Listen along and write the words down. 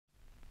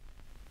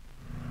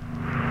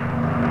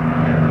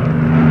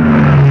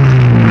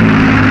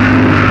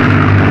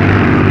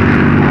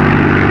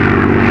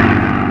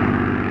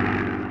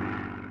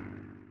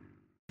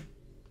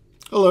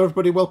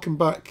everybody, welcome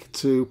back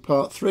to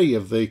part 3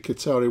 of the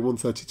Kotare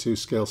 132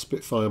 scale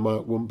Spitfire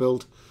Mk1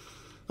 build.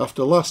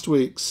 After last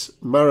week's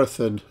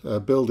marathon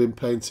building,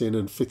 painting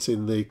and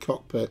fitting the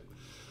cockpit,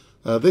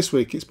 this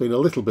week it's been a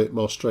little bit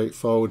more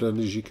straightforward, and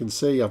as you can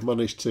see I've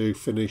managed to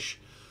finish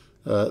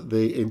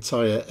the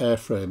entire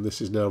airframe.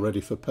 This is now ready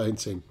for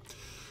painting.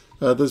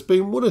 There's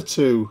been one or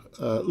two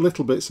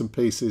little bits and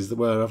pieces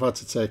where I've had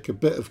to take a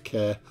bit of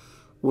care,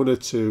 one or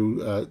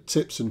two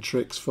tips and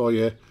tricks for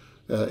you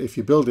if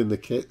you're building the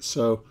kit.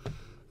 So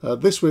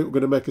this week we're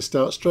going to make a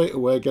start straight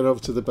away, get over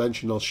to the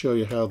bench, and I'll show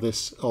you how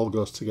this all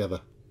goes together.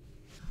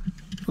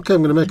 Okay,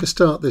 I'm going to make a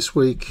start this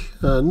week,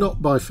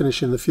 not by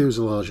finishing the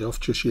fuselage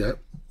off just yet,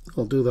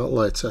 I'll do that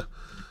later,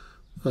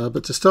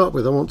 but to start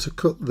with I want to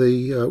cut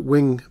the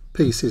wing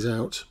pieces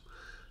out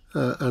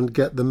and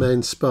get the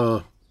main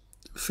spar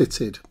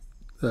fitted.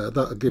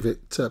 That'll give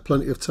it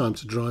plenty of time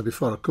to dry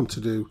before I come to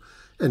do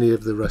any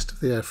of the rest of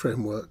the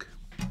airframe work.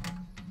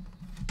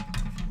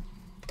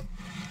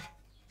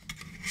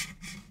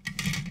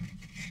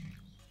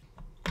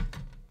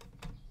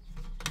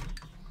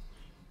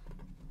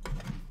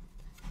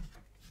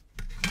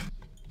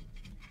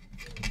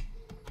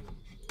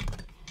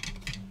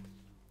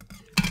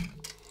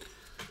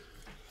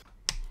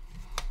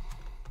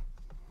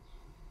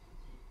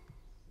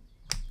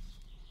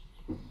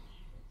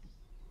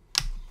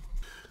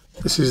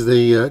 This is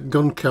the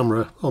gun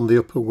camera on the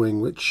upper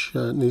wing, which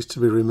needs to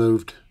be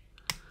removed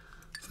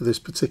for this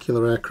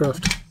particular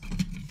aircraft.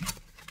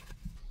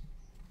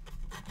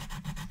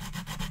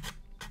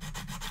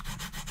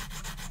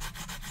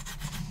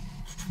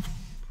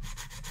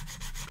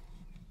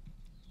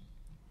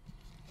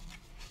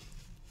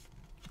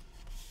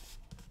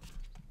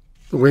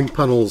 The wing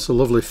panel's a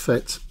lovely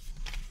fit,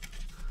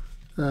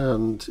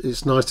 and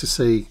it's nice to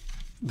see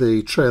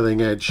the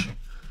trailing edge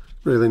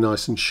really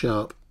nice and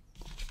sharp.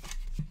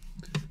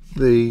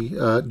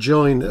 The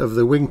join of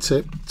the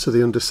wingtip to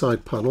the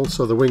underside panel,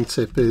 so the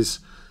wingtip is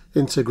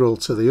integral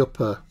to the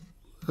upper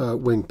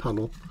wing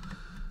panel,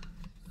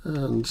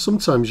 and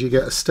sometimes you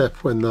get a step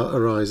when that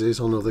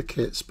arises on other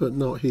kits, but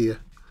not here.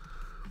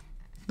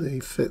 The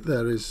fit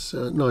there is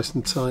nice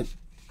and tight.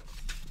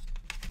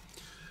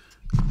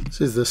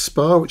 This is the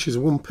spar, which is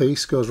one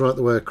piece, goes right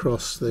the way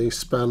across the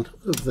span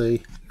of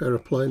the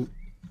aeroplane.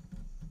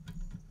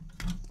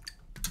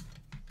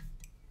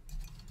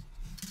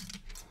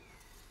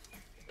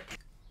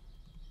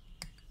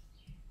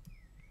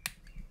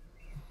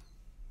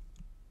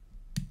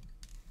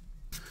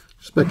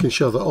 Just making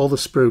sure that all the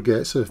sprue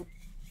gates are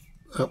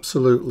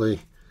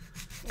absolutely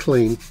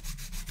clean.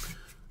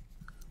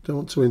 Don't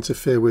want to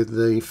interfere with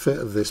the fit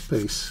of this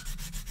piece.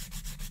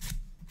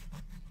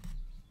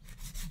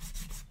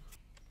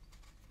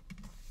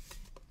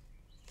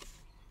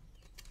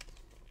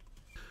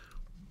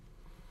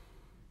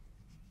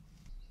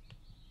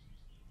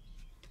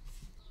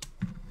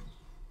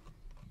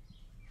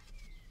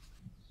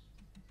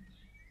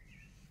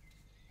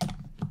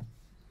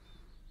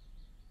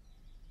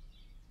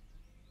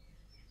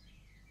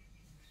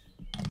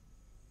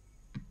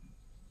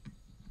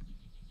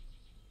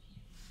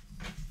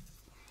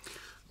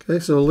 Okay,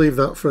 so we'll leave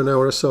that for an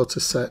hour or so to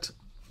set.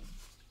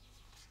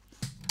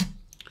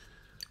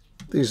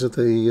 These are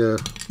the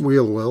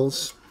wheel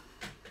wells.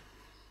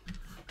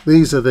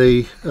 These are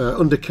the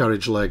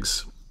undercarriage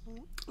legs,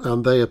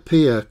 and they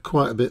appear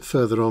quite a bit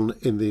further on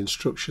in the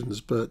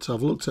instructions, but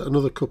I've looked at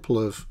another couple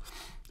of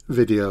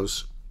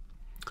videos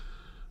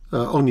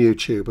on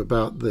YouTube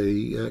about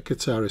the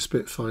Kotare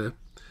Spitfire,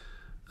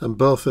 and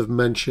both have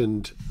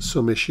mentioned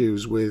some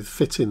issues with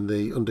fitting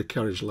the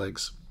undercarriage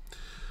legs.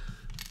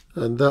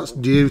 And that's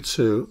due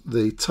to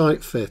the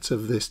tight fit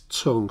of this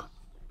tongue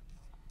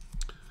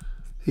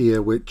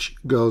here, which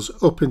goes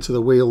up into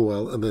the wheel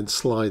well and then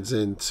slides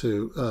in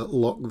to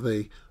lock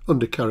the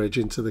undercarriage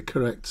into the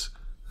correct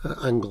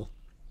angle.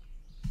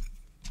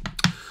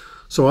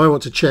 So I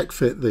want to check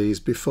fit these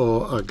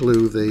before I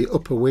glue the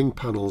upper wing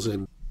panels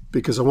in,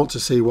 because I want to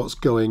see what's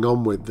going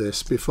on with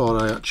this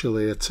before I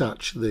actually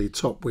attach the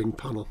top wing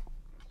panel.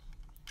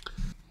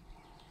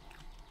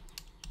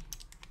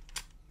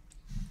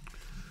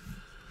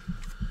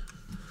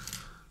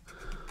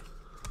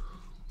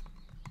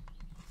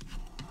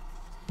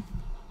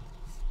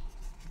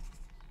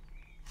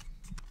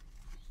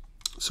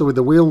 So with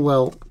the wheel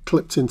well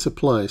clipped into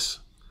place,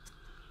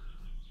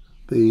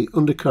 the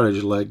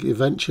undercarriage leg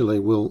eventually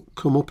will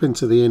come up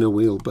into the inner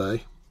wheel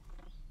bay,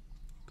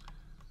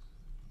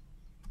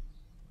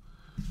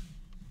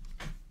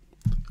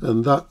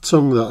 and that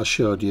tongue that I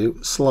showed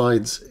you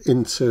slides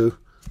into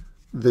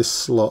this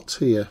slot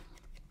here,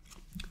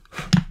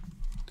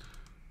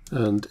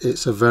 and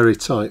it's a very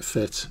tight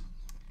fit.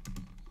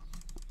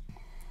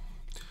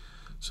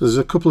 So there's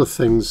a couple of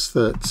things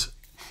that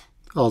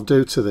I'll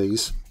do to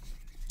these.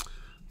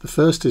 The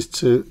first is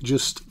to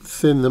just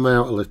thin them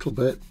out a little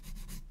bit,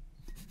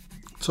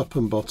 top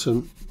and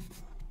bottom.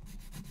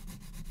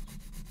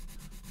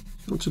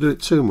 Don't want to do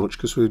it too much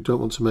because we don't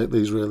want to make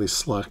these really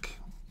slack.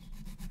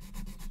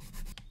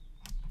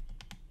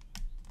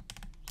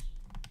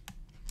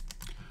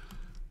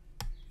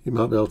 You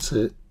might be able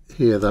to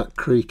hear that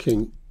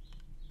creaking,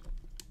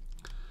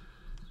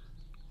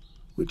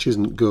 which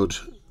isn't good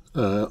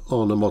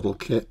on a model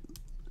kit.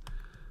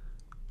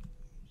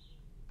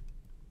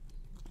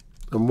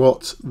 And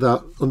what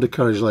that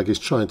undercarriage leg is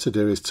trying to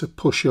do is to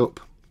push up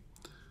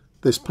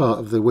this part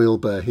of the wheel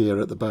bay here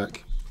at the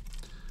back.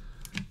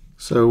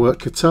 So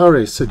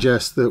Kotare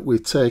suggests that we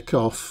take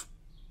off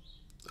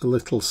a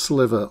little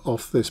sliver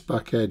off this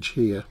back edge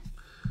here,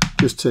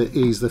 just to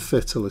ease the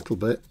fit a little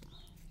bit.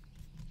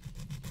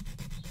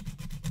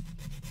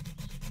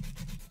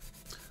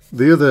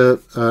 The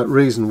other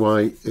reason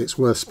why it's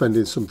worth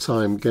spending some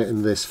time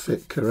getting this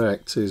fit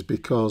correct is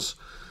because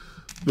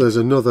there's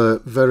another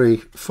very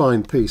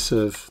fine piece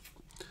of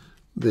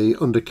the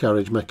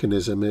undercarriage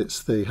mechanism.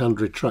 It's the hand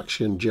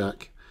retraction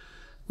jack,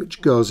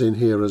 which goes in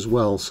here as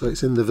well. So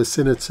it's in the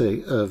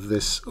vicinity of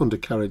this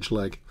undercarriage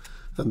leg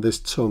and this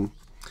tongue.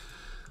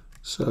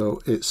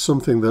 So it's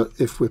something that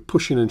if we're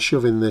pushing and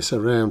shoving this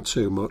around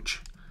too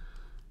much,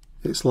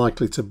 it's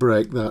likely to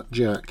break that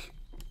jack.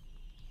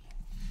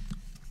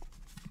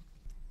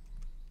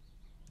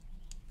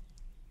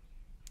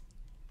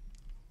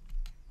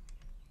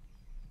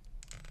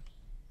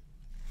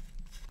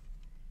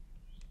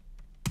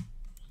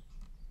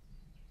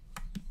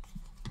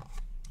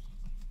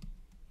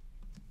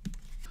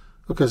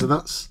 Okay, so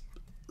that's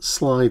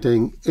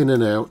sliding in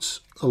and out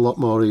a lot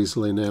more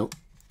easily now,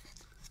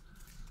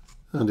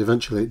 and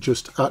eventually it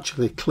just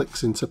actually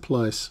clicks into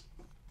place.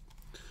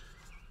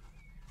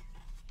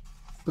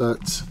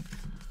 But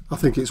I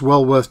think it's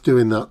well worth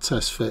doing that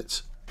test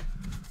fit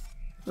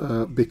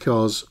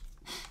because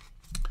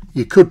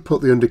you could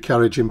put the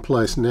undercarriage in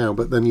place now,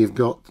 but then you've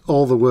got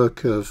all the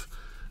work of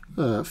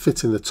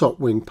fitting the top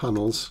wing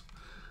panels,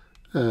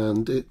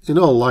 and in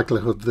all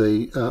likelihood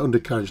the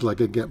undercarriage leg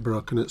would get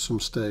broken at some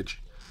stage.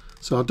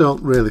 So I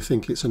don't really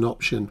think it's an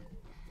option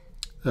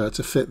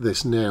to fit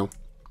this now,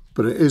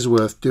 but it is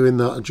worth doing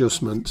that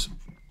adjustment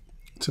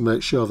to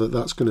make sure that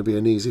that's going to be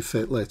an easy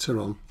fit later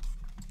on.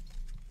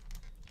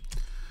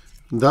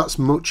 And that's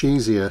much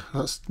easier.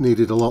 That's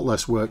needed a lot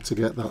less work to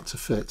get that to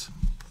fit.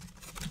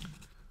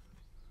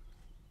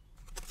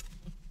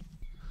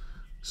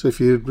 So if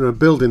you're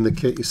building the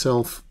kit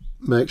yourself,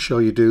 make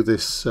sure you do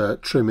this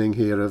trimming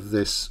here of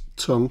this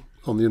tongue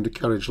on the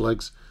undercarriage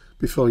legs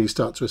before you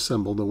start to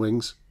assemble the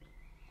wings.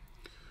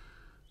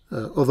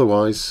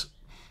 Otherwise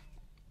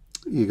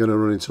you're going to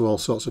run into all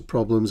sorts of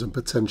problems and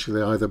potentially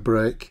either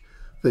break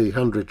the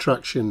hand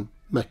retraction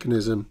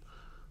mechanism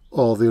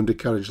or the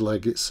undercarriage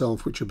leg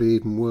itself, which will be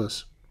even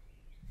worse.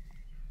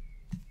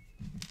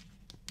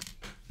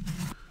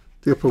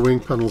 The upper wing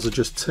panels are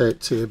just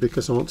taped here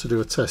because I want to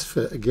do a test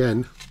fit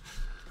again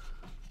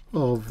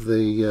of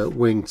the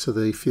wing to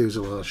the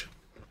fuselage.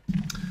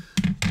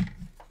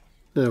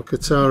 Now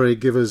Kotare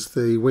give us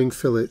the wing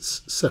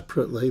fillets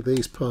separately,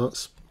 these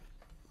parts,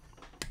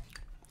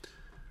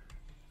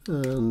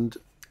 and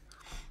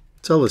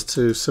tell us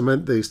to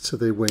cement these to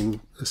the wing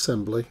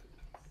assembly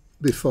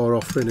before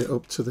offering it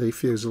up to the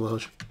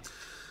fuselage.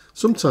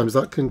 Sometimes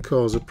that can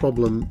cause a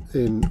problem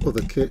in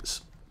other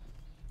kits.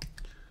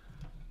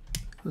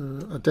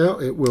 I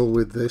doubt it will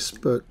with this,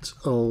 but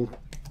I'll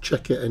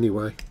check it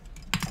anyway.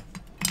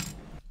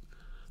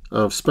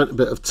 I've spent a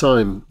bit of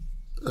time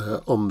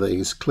on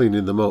these,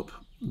 cleaning them up,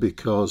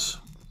 because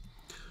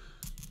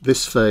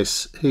this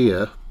face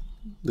here,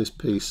 this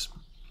piece,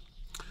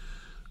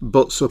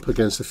 butts up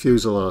against the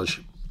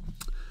fuselage,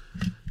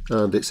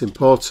 and it's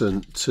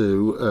important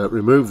to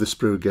remove the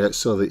sprue gate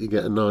so that you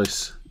get a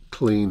nice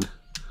clean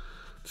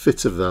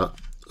fit of that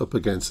up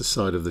against the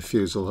side of the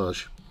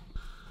fuselage.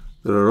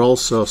 There are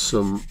also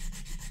some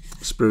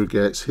sprue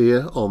gates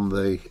here on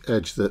the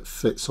edge that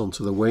fits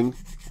onto the wing.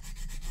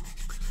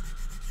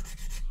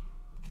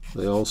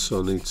 They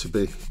also need to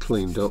be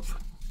cleaned up.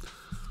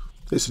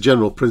 It's a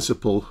general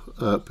principle,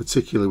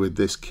 particularly with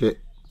this kit,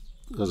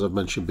 as I've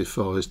mentioned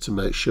before, is to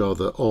make sure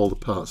that all the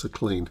parts are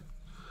clean,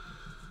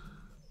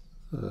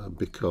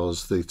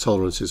 because the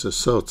tolerances are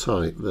so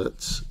tight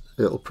that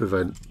it'll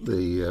prevent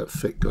the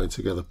fit going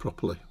together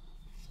properly.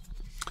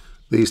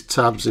 These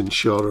tabs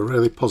ensure a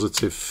really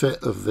positive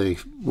fit of the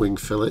wing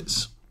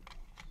fillets,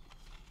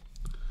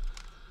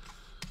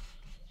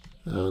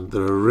 and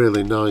they're a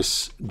really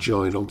nice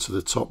join onto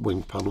the top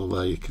wing panel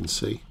there, you can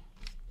see.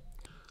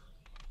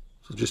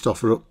 So just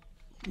offer up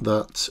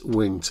that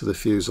wing to the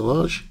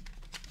fuselage.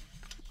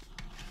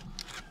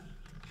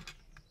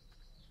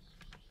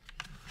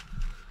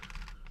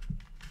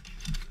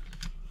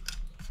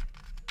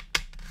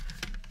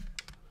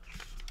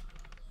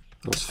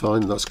 That's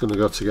fine, that's going to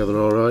go together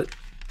all right.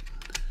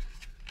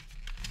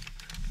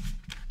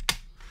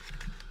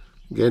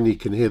 Again, you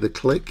can hear the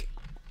click,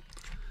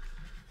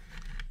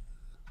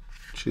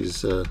 which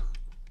is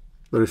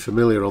very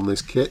familiar on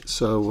this kit,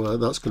 so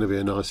that's going to be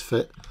a nice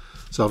fit.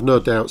 So I've no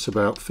doubts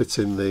about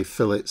fitting the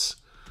fillets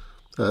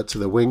to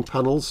the wing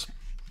panels.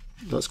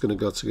 That's going to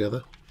go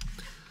together.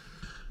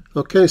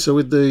 Okay, so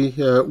with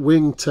the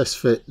wing test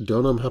fit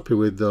done, I'm happy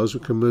with those.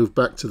 We can move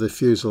back to the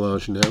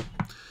fuselage now.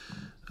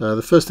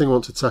 The first thing I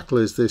want to tackle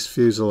is this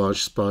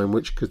fuselage spine,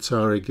 which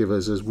Kotare give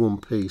us as one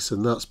piece,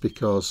 and that's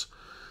because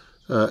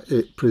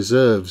it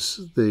preserves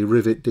the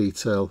rivet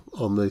detail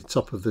on the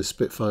top of this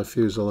Spitfire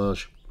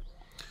fuselage.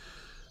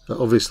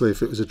 Obviously,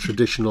 if it was a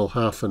traditional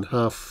half and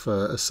half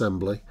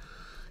assembly,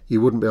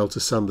 you wouldn't be able to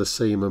sand the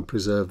seam and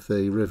preserve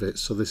the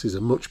rivets, so this is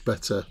a much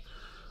better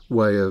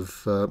way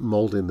of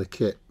moulding the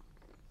kit.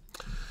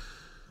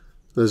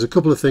 There's a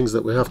couple of things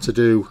that we have to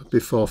do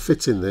before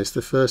fitting this.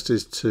 The first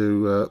is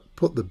to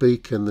put the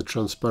beacon, the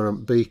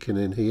transparent beacon,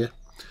 in here,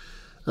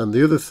 and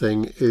the other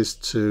thing is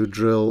to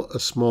drill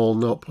a small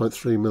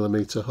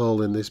 0.3mm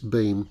hole in this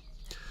beam,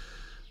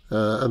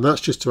 and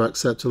that's just to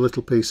accept a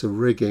little piece of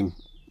rigging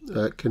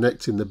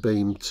connecting the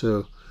beam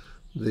to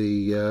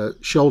the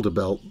shoulder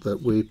belt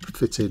that we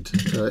fitted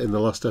in the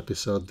last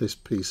episode, this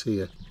piece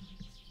here.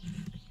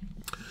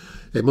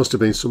 It must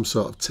have been some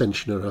sort of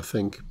tensioner, I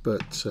think,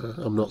 but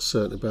I'm not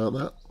certain about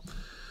that.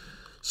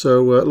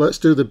 So let's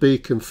do the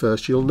beacon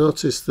first. You'll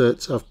notice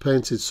that I've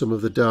painted some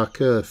of the dark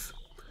earth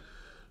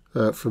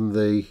from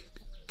the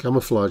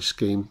camouflage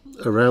scheme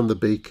around the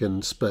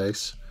beacon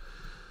space.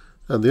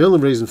 And the only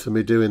reason for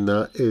me doing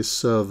that is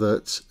so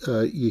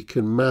that you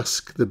can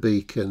mask the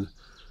beacon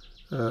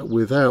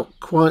without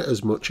quite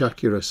as much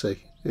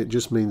accuracy. It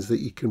just means that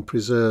you can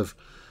preserve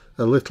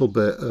a little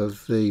bit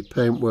of the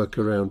paintwork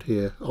around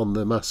here on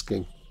the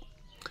masking.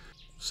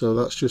 So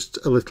that's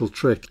just a little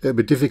trick. It'd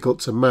be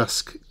difficult to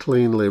mask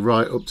cleanly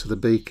right up to the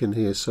beacon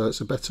here, so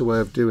it's a better way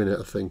of doing it,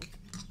 I think.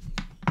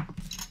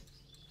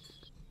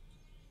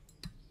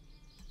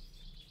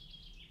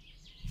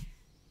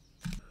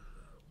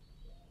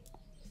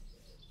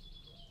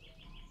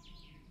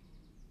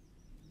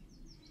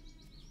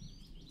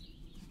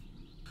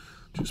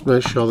 Just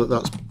make sure that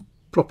that's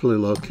properly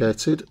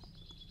located.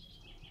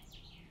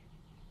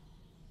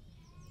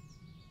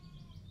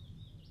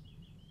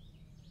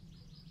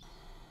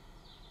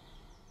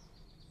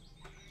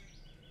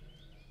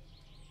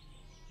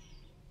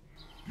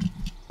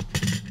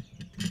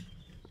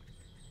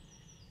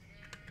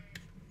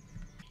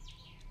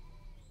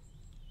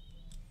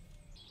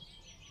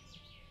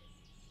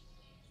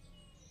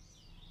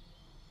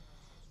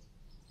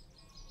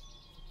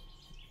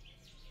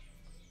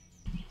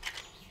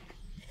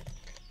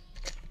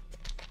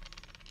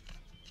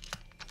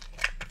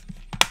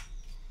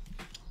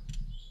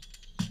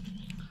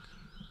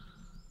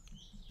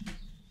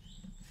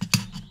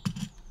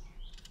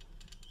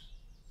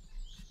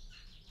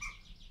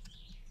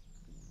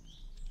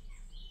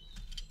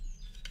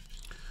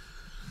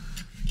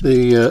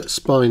 The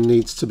spine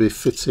needs to be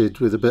fitted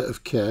with a bit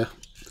of care,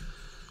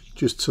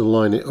 just to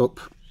line it up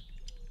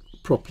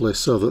properly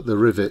so that the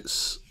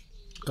rivets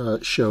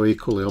show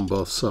equally on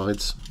both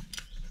sides.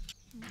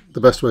 The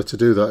best way to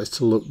do that is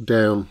to look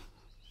down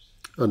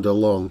and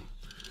along,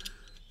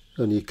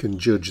 and you can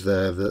judge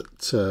there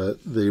that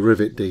the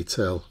rivet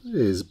detail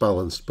is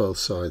balanced both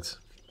sides.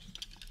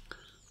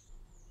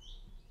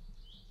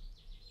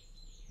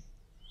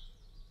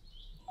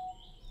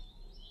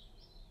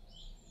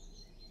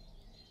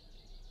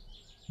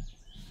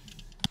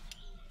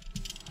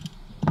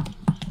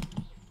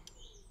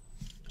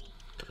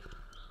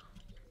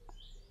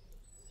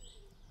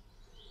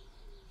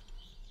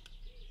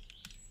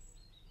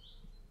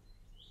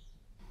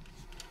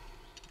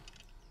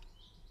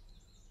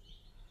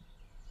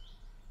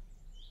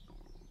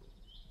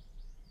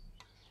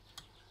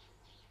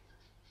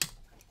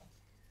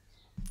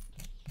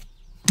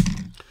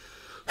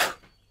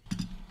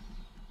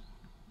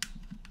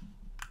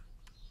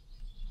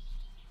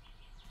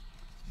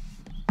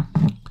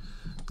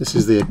 This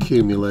is the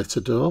accumulator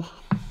door.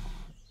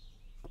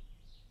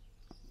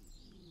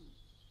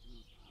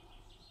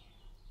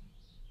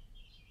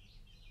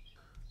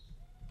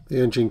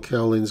 The engine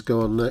cowlings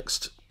go on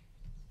next.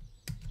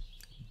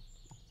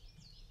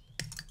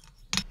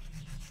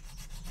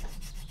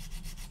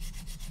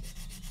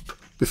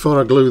 Before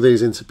I glue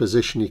these into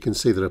position, you can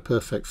see they're a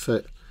perfect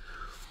fit.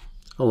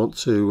 I want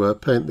to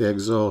paint the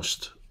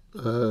exhaust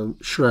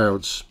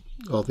shrouds,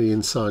 or the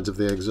insides of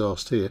the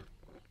exhaust here.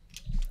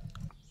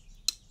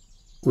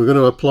 We're going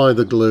to apply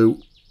the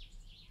glue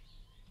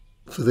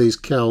for these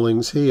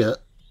cowlings here.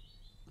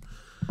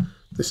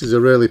 This is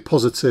a really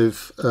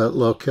positive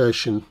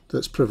location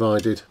that's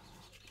provided,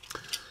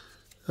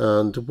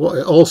 and what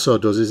it also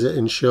does is it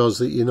ensures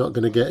that you're not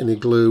going to get any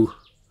glue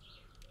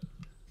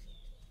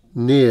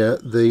near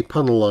the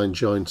panel line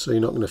joint, so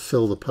you're not going to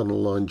fill the panel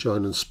line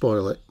joint and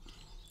spoil it.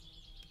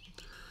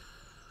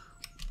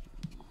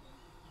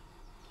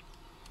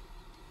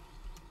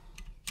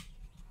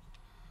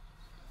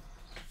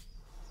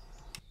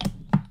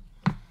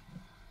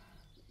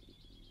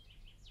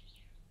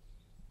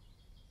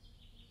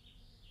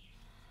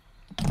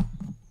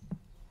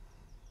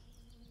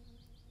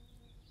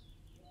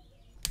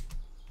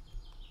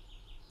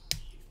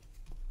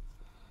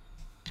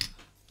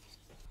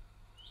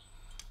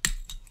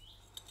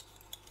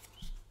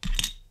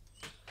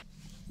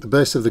 The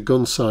base of the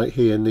gun sight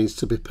here needs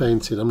to be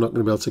painted. I'm not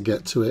going to be able to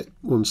get to it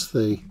once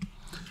the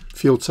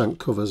fuel tank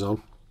cover's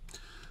on.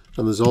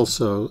 and there's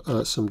also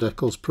some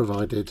decals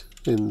provided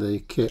in the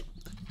kit.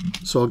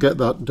 So I'll get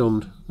that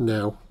done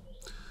now,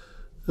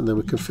 and then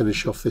we can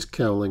finish off this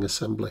cowling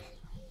assembly.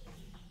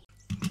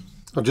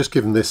 I've just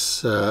given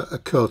this a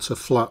coat of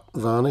flat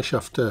varnish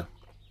after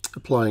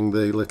applying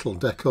the little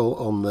decal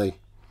on the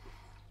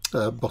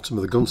bottom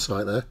of the gun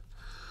sight there.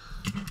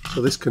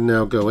 So this can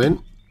now go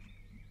in.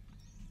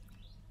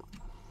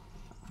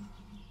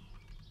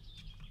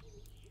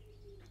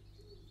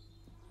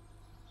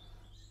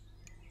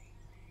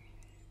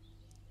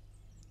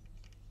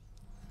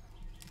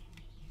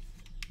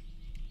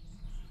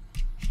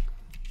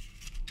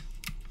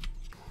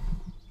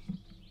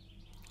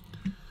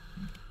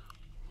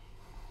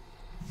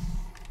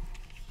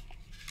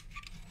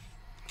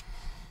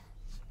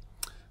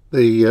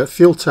 The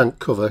fuel tank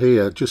cover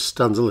here just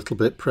stands a little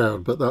bit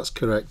proud, but that's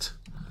correct.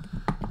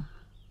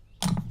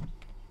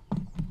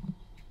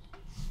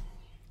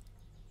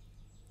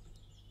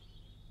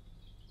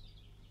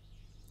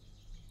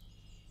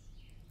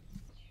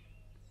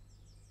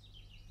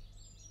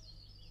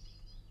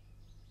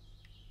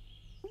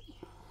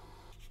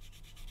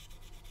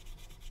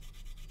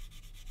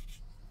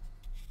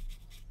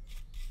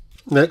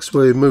 Next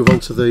we move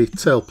on to the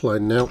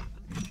tailplane now.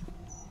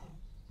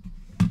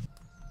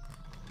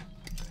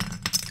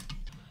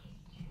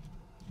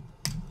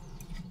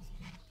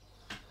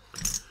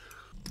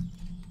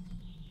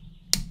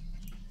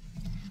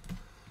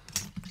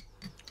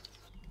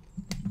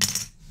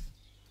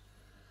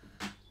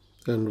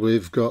 And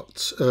we've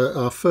got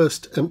our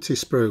first empty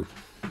sprue.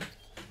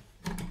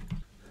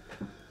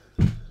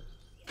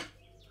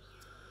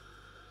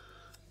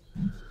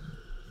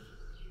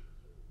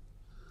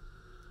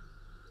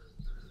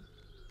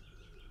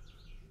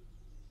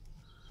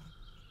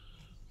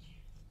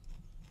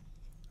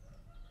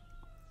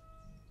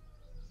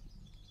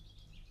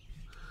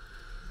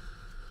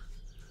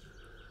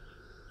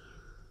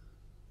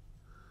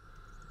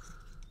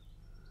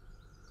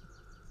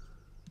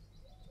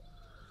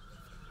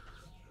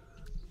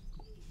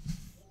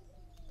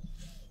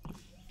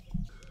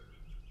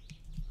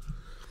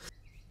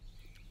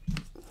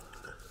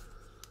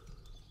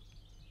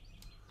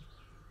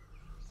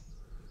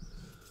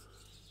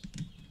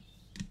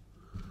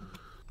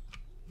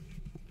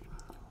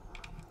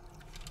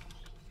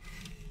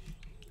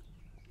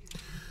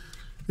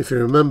 If you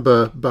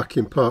remember back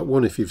in part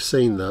 1, if you've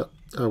seen that,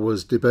 I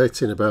was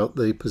debating about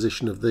the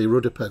position of the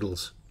rudder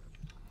pedals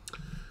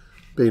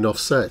being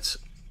offset,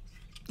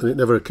 and it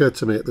never occurred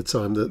to me at the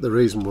time that the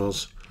reason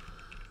was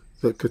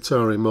that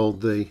Kotare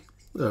mould the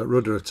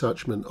rudder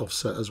attachment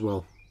offset as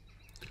well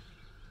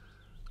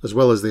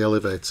as the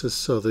elevators,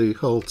 so the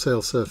whole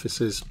tail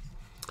surfaces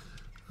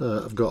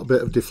have got a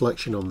bit of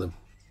deflection on them.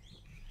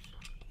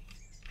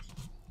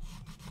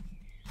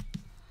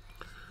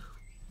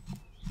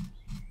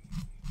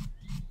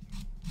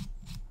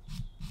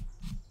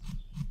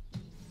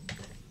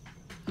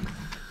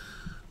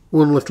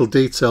 One little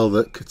detail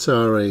that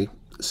Kotare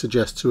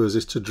suggests to us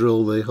is to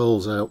drill the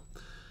holes out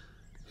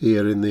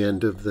here in the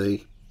end of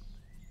the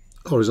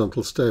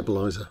horizontal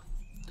stabiliser,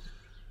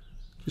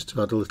 just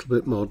to add a little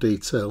bit more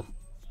detail.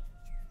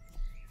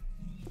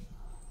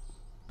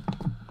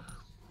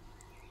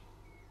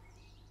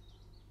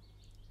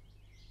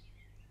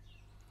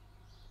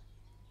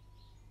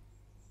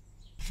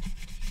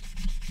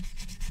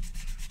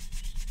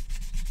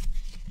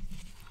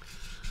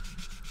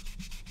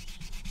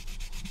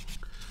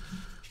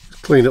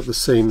 Clean up the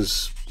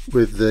seams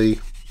with the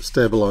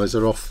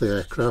stabiliser off the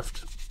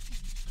aircraft.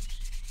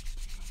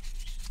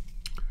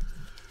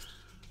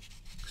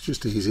 It's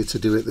just easy to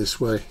do it this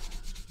way. You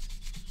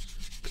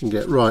can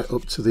get right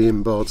up to the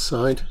inboard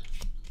side.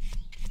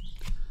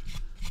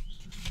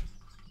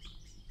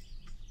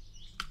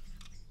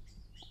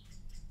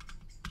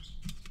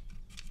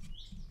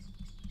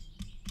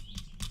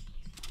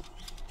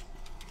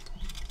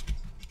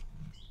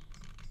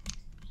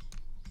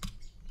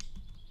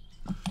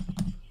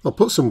 I'll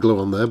put some glue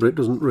on there, but it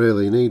doesn't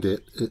really need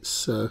it.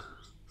 It's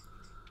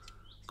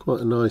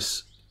quite a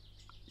nice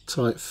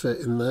tight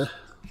fit in there.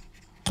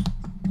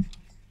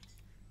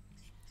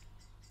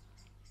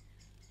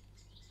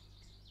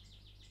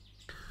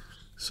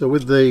 So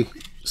with the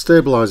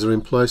stabiliser in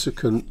place, we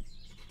can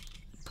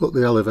put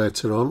the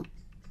elevator on.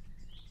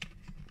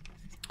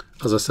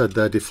 As I said,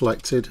 they're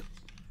deflected.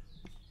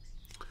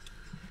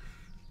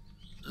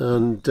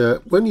 And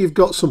when you've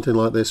got something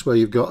like this where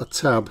you've got a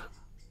tab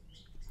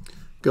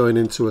going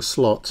into a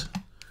slot,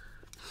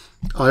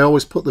 I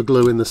always put the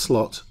glue in the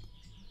slot.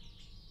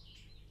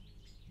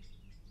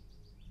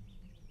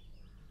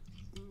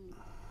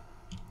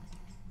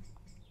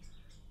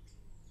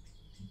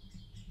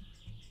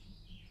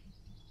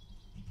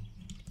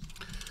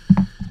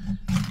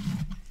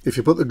 If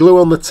you put the glue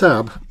on the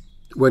tab,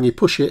 when you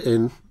push it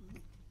in,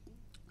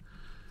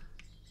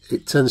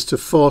 it tends to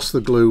force the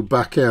glue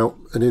back out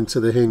and into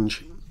the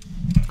hinge,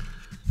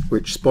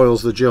 which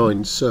spoils the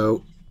joint.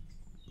 So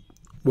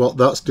what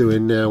that's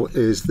doing now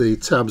is the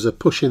tabs are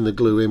pushing the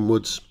glue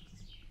inwards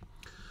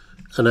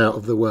and out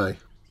of the way.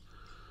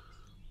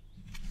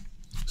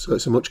 So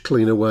it's a much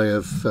cleaner way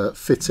of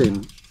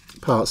fitting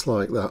parts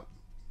like that.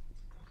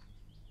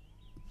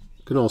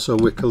 You can also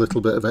wick a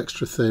little bit of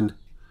extra thin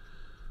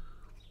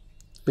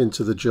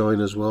into the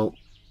join as well.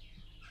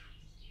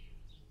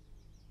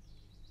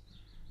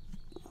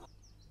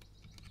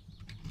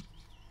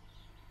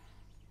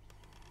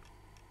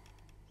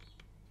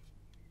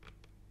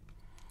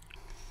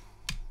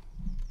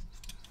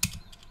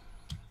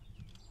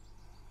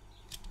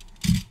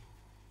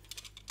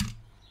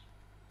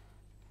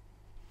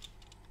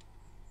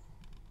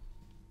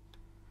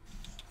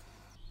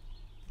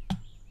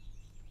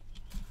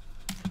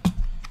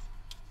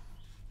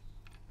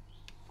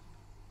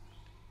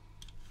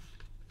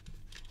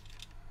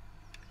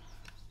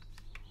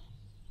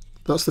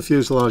 That's the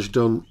fuselage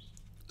done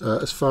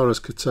as far as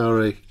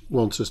Kotare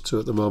wants us to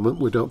at the moment.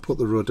 We don't put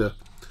the rudder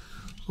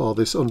or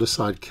this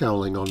underside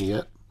cowling on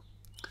yet.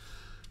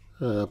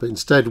 But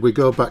instead we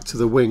go back to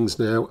the wings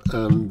now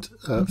and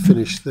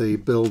finish the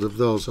build of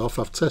those off.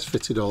 I've test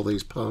fitted all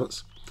these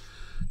parts.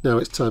 Now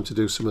it's time to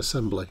do some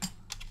assembly.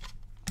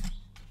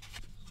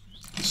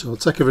 So I'll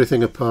take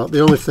everything apart.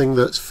 The only thing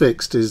that's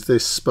fixed is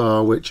this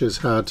spar, which has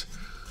had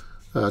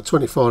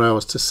 24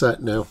 hours to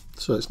set now,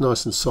 so it's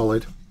nice and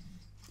solid.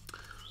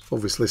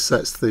 Obviously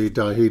sets the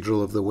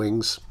dihedral of the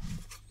wings.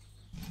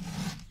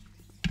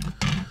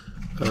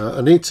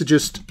 I need to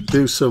just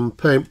do some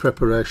paint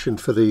preparation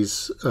for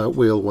these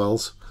wheel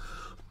wells,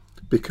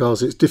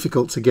 because it's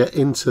difficult to get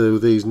into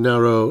these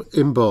narrow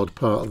inboard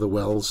part of the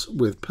wells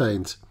with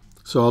paint.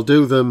 So I'll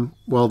do them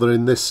while they're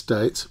in this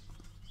state,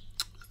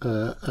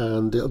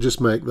 and it'll just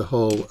make the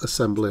whole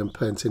assembly and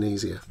painting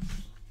easier.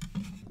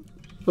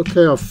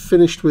 Okay, I've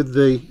finished with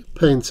the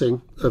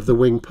painting of the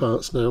wing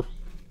parts now.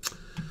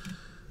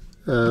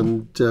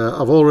 And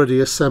I've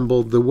already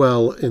assembled the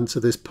well into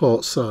this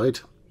port side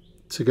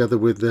together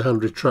with the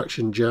hand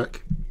retraction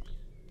jack,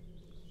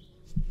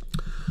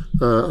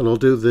 and I'll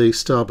do the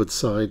starboard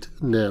side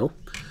now.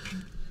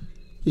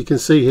 You can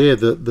see here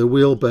that the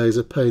wheel bays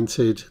are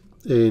painted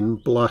in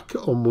black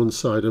on one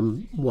side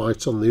and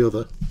white on the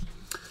other,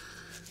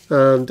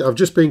 and I've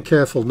just been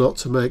careful not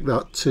to make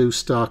that too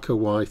stark a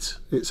white.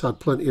 It's had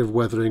plenty of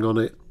weathering on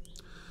it,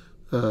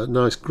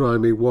 nice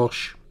grimy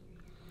wash,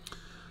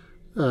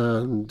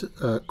 and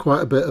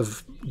quite a bit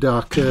of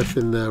dark earth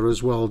in there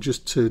as well,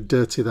 just to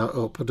dirty that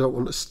up. I don't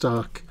want a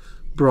stark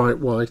bright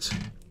white.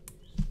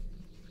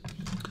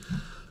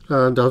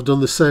 And I've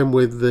done the same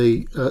with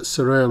the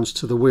surrounds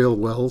to the wheel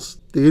wells.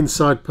 The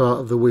inside part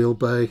of the wheel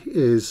bay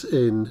is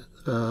in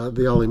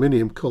the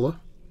aluminium colour,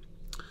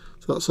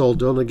 so that's all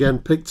done, again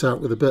picked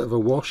out with a bit of a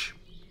wash.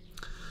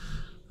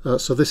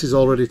 So this is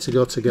all ready to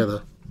go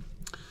together.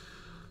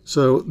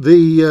 So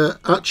the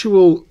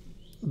actual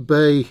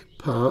bay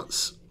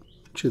parts,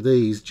 which are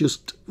these,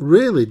 just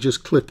really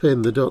just clip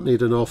in. They don't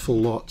need an awful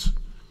lot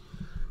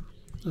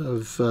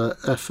of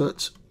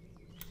effort.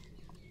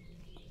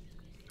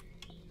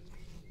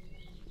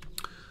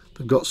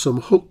 They've got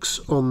some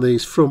hooks on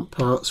these front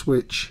parts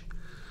which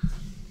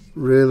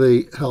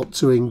really help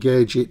to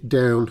engage it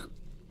down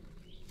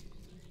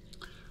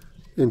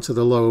into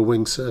the lower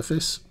wing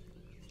surface.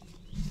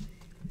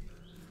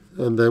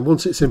 And then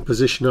once it's in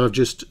position, I've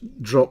just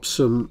dropped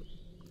some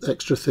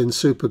extra thin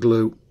super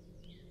glue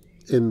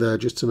in there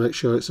just to make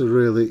sure it's a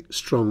really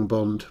strong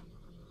bond.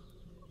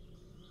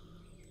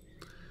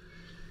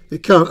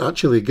 It can't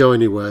actually go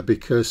anywhere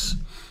because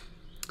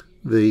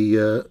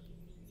the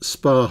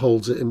spar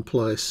holds it in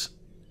place,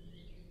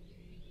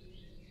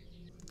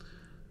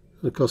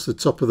 and of course the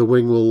top of the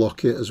wing will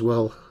lock it as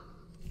well.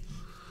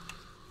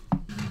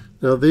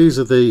 Now these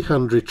are the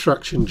hand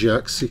retraction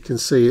jacks. You can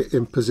see it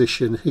in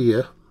position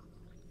here.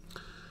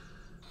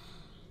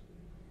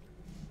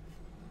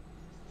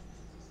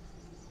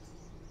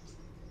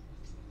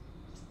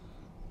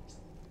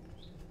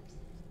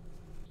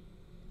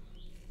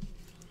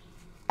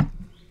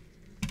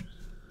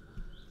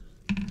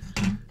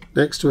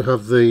 Next we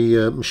have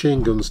the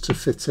machine guns to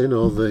fit in,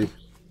 or the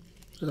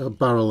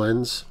barrel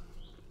ends.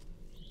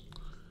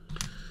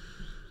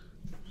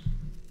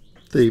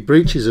 The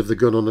breeches of the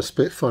gun on a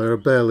Spitfire are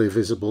barely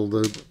visible.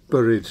 They're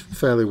buried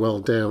fairly well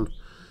down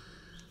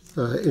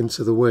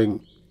into the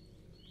wing,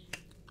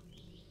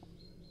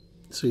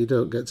 so you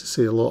don't get to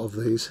see a lot of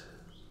these.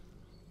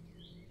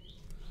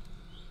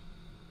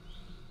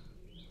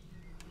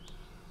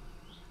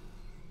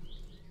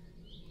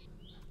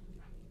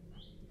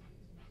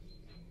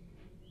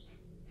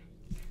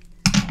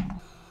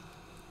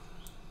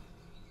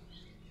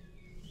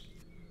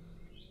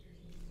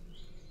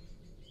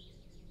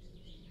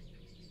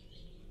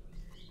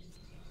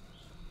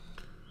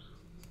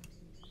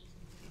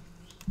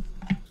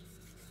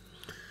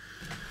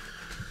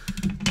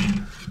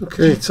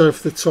 Okay, time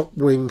for the top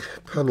wing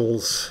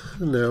panels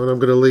now, and I'm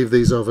going to leave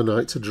these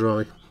overnight to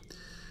dry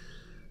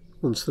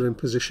once they're in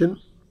position.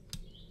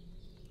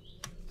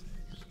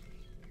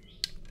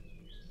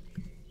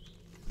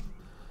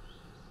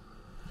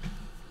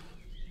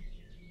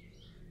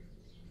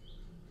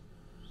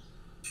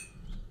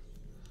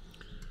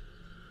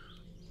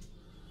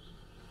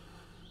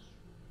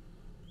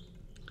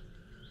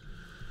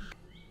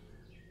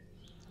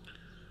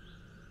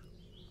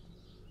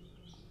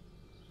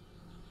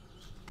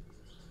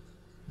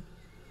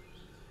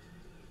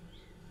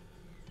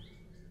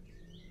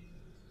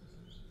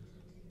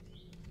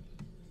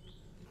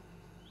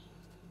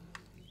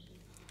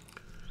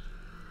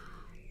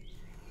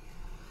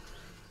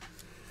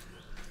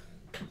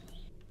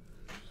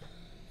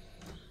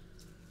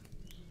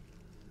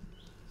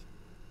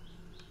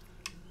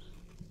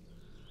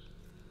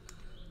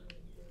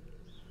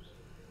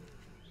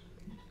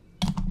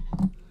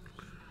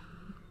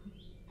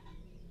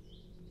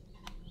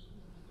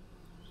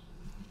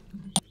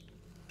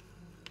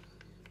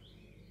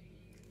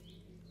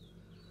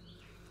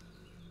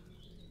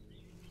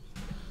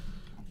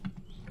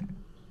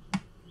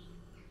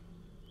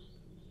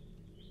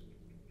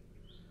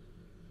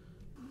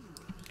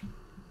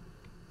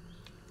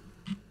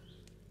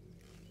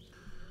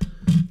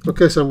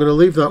 Okay, so I'm going to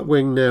leave that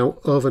wing now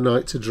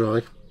overnight to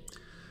dry,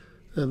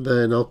 and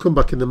then I'll come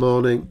back in the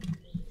morning.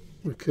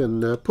 We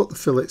can put the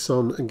fillets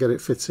on and get it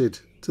fitted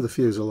to the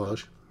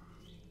fuselage.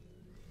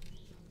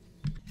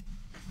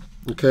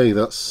 Okay,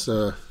 that's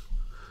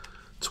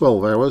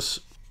 12 hours.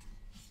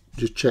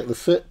 Just check the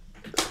fit.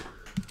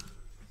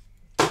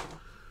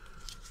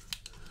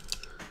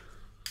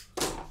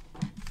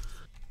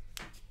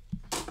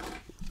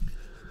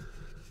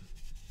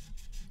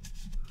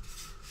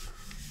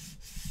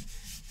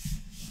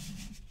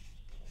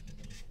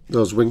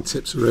 Those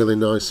wingtips are really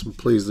nice. I'm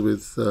pleased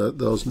with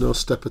those, no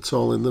step at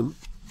all in them.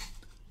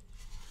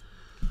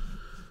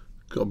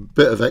 Got a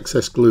bit of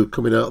excess glue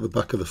coming out of the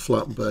back of the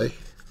flap bay.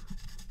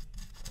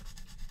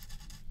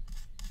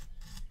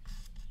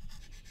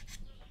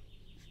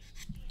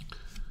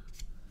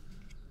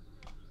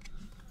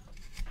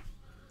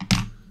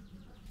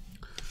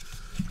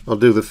 I'll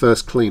do the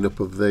first clean-up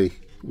of the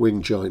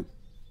wing joint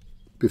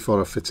before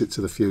I fit it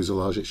to the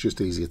fuselage. It's just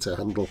easier to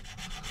handle.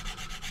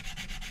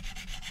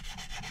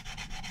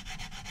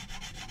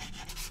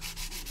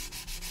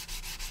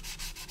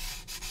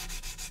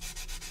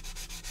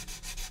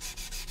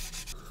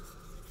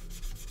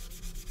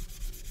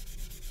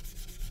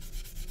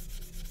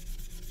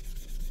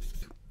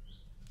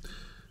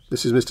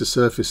 This is Mr.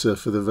 Surfacer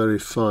for the very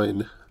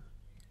fine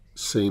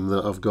seam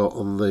that I've got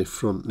on the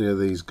front near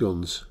these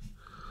guns.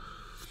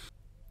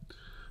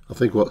 I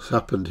think what's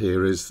happened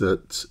here is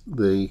that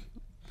the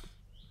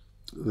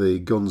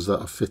guns that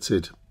are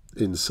fitted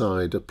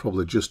inside are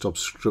probably just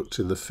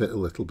obstructing the fit a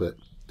little bit.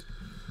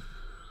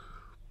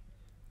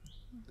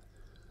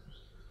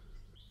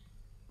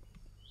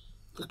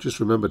 I just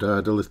remembered I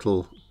had a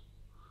little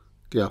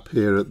gap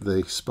here at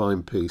the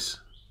spine piece.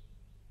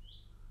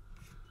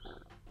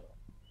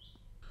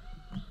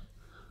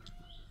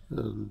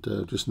 And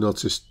just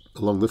noticed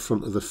along the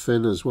front of the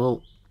fin as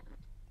well.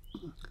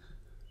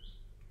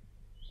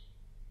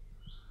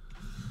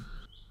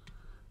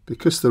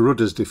 Because the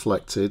rudder's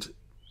deflected,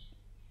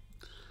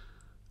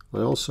 I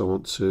also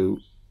want to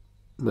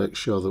make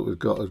sure that we've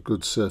got a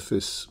good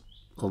surface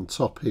on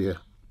top here,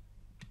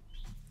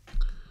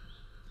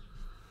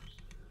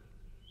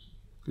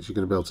 because you're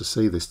going to be able to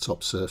see this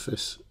top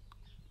surface.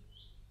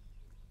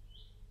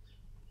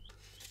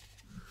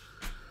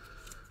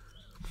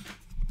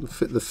 We'll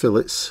fit the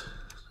fillets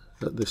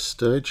at this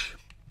stage.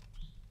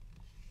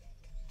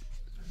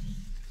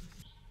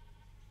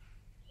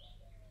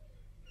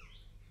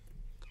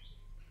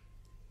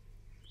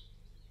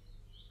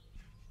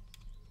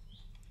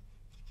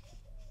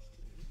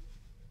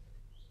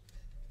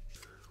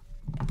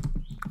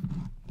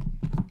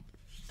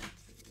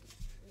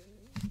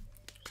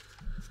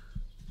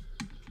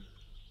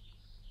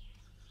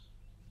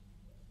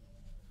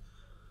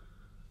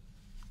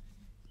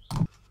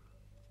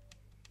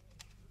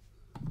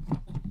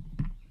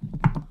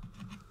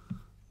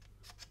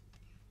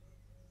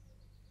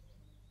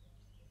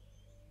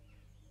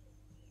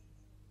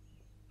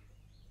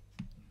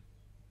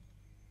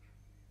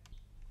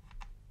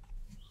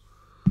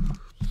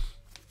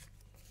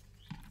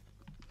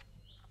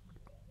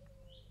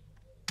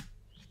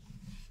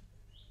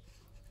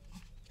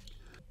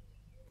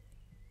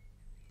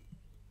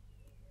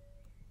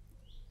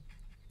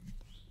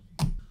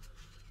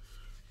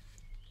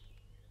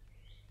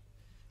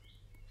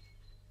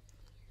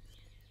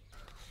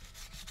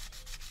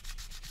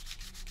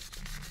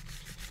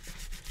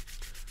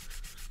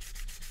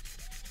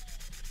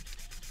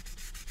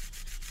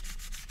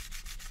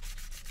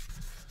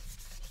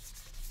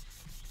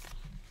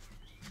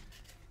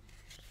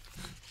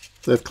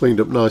 They've cleaned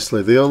up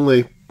nicely. The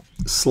only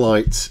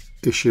slight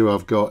issue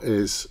I've got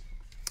is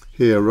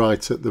here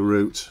right at the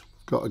root.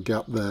 Got a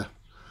gap there.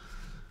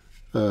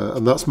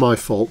 And that's my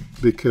fault,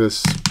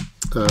 because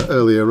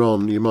earlier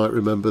on you might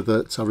remember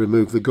that I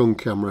removed the gun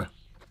camera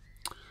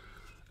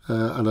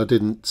and I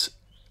didn't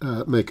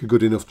make a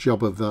good enough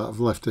job of that. I've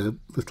left a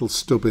little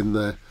stub in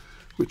there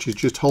which is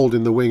just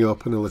holding the wing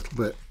open a little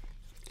bit.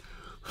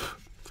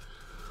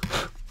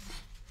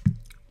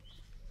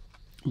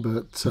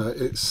 But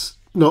it's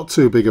not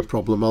too big a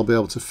problem. I'll be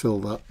able to fill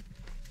that.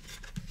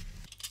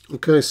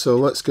 Okay, so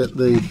let's get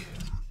the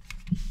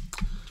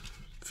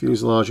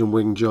fuselage and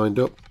wing joined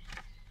up.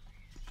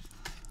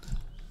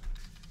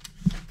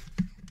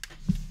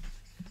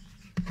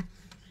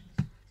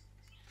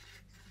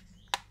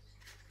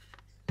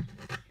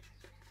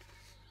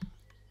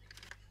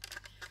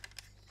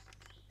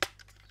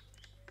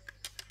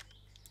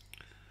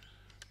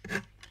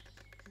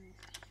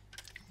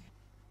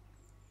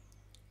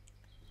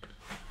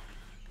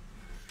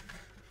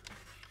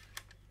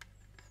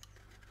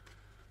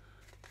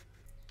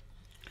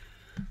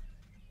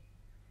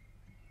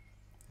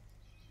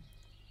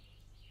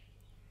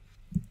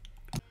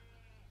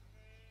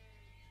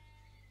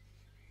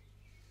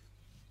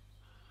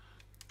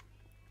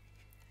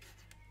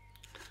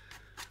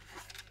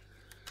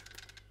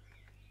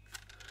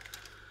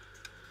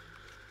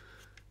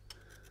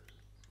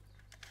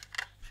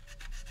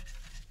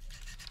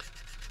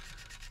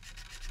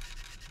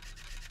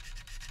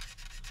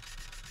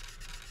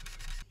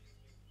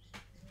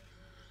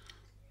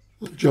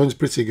 That join's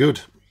pretty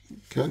good,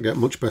 can't get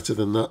much better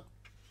than that.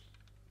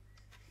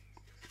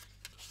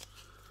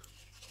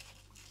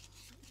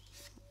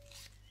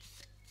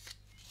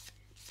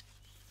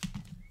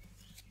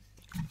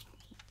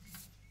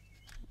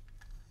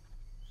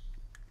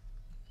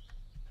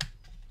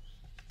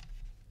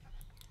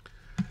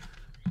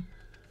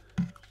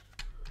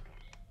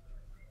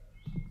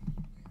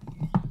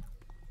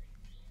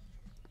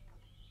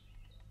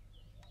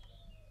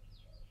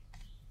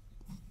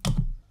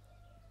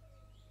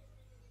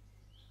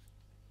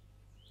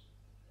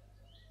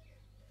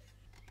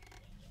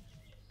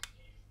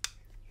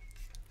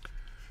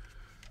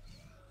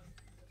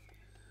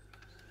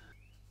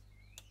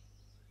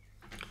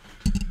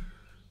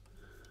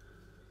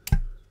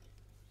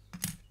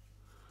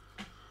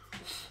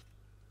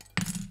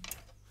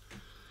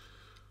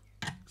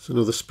 It's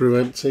another sprue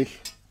empty.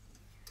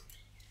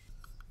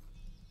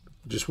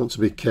 I just want to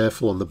be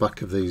careful on the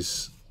back of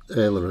these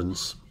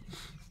ailerons,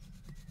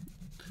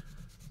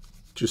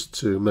 just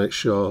to make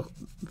sure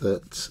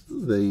that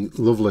the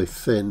lovely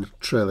thin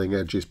trailing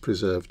edge is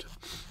preserved.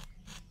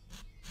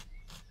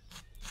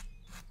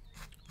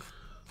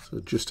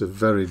 So just a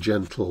very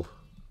gentle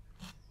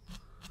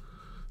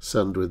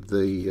sand with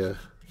the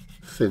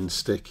thin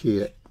stick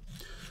here.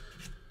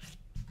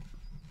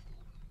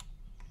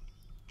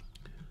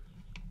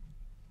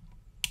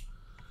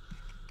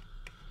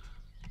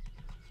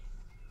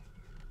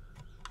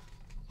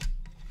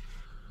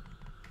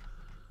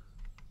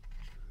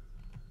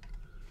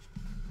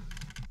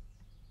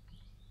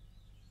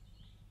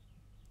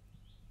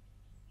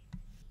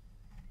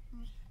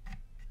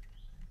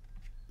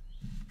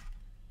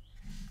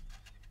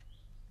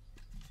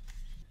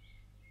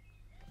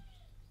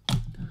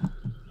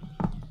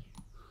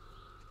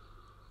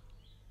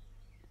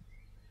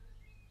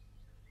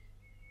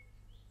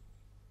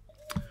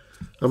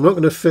 I'm not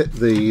going to fit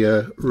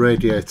the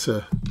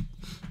radiator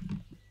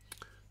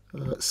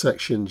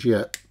sections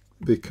yet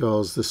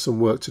because there's some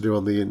work to do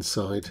on the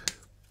inside.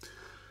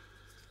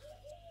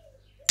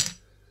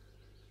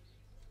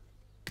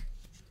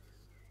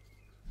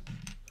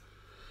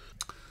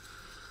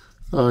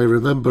 I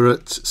remember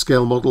at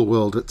Scale Model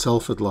World at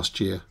Telford last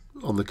year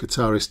on the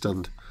Kotare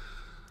stand,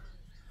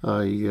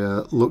 I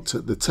looked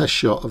at the test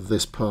shot of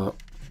this part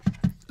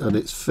and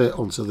it's fit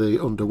onto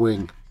the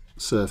underwing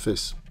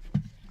surface.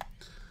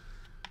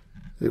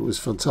 It was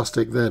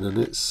fantastic then, and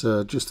it's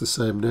just the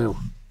same now.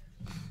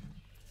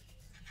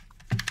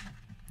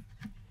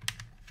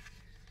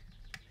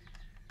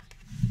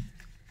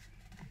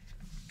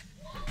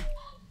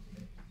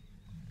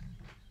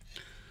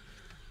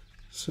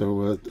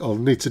 So I'll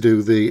need to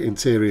do the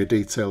interior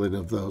detailing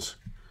of those.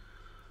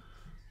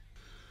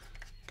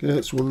 Okay,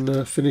 that's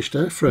one finished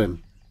airframe.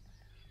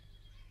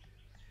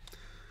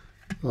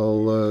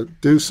 I'll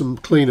do some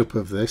cleanup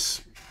of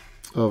this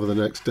over the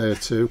next day or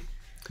two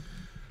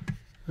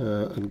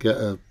and get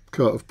a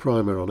coat of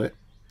primer on it.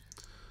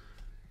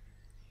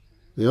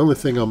 The only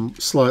thing I'm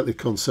slightly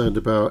concerned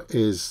about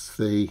is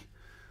the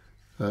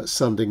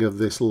sanding of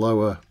this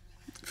lower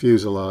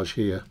fuselage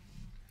here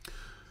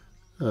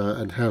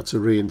and how to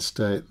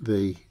reinstate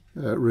the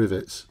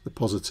rivets, the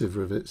positive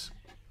rivets.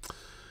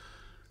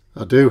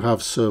 I do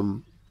have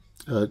some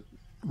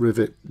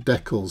rivet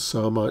decals,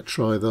 so I might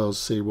try those,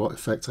 see what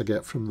effect I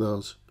get from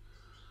those.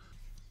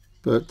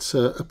 But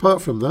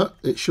apart from that,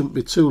 it shouldn't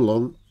be too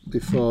long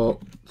before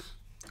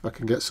I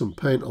can get some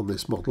paint on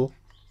this model,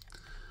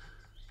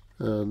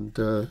 and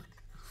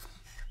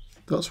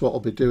that's what I'll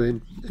be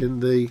doing in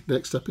the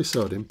next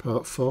episode, in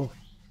part 4.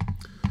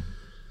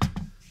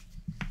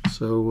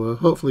 So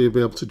hopefully you'll be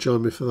able to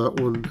join me for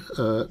that one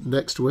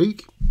next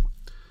week.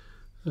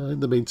 In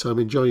the meantime,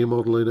 enjoy your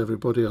modelling,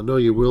 everybody. I know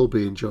you will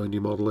be enjoying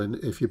your modelling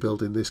if you're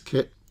building this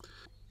kit.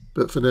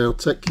 But for now,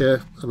 take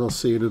care, and I'll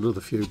see you in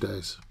another few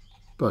days.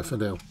 Bye for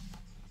now.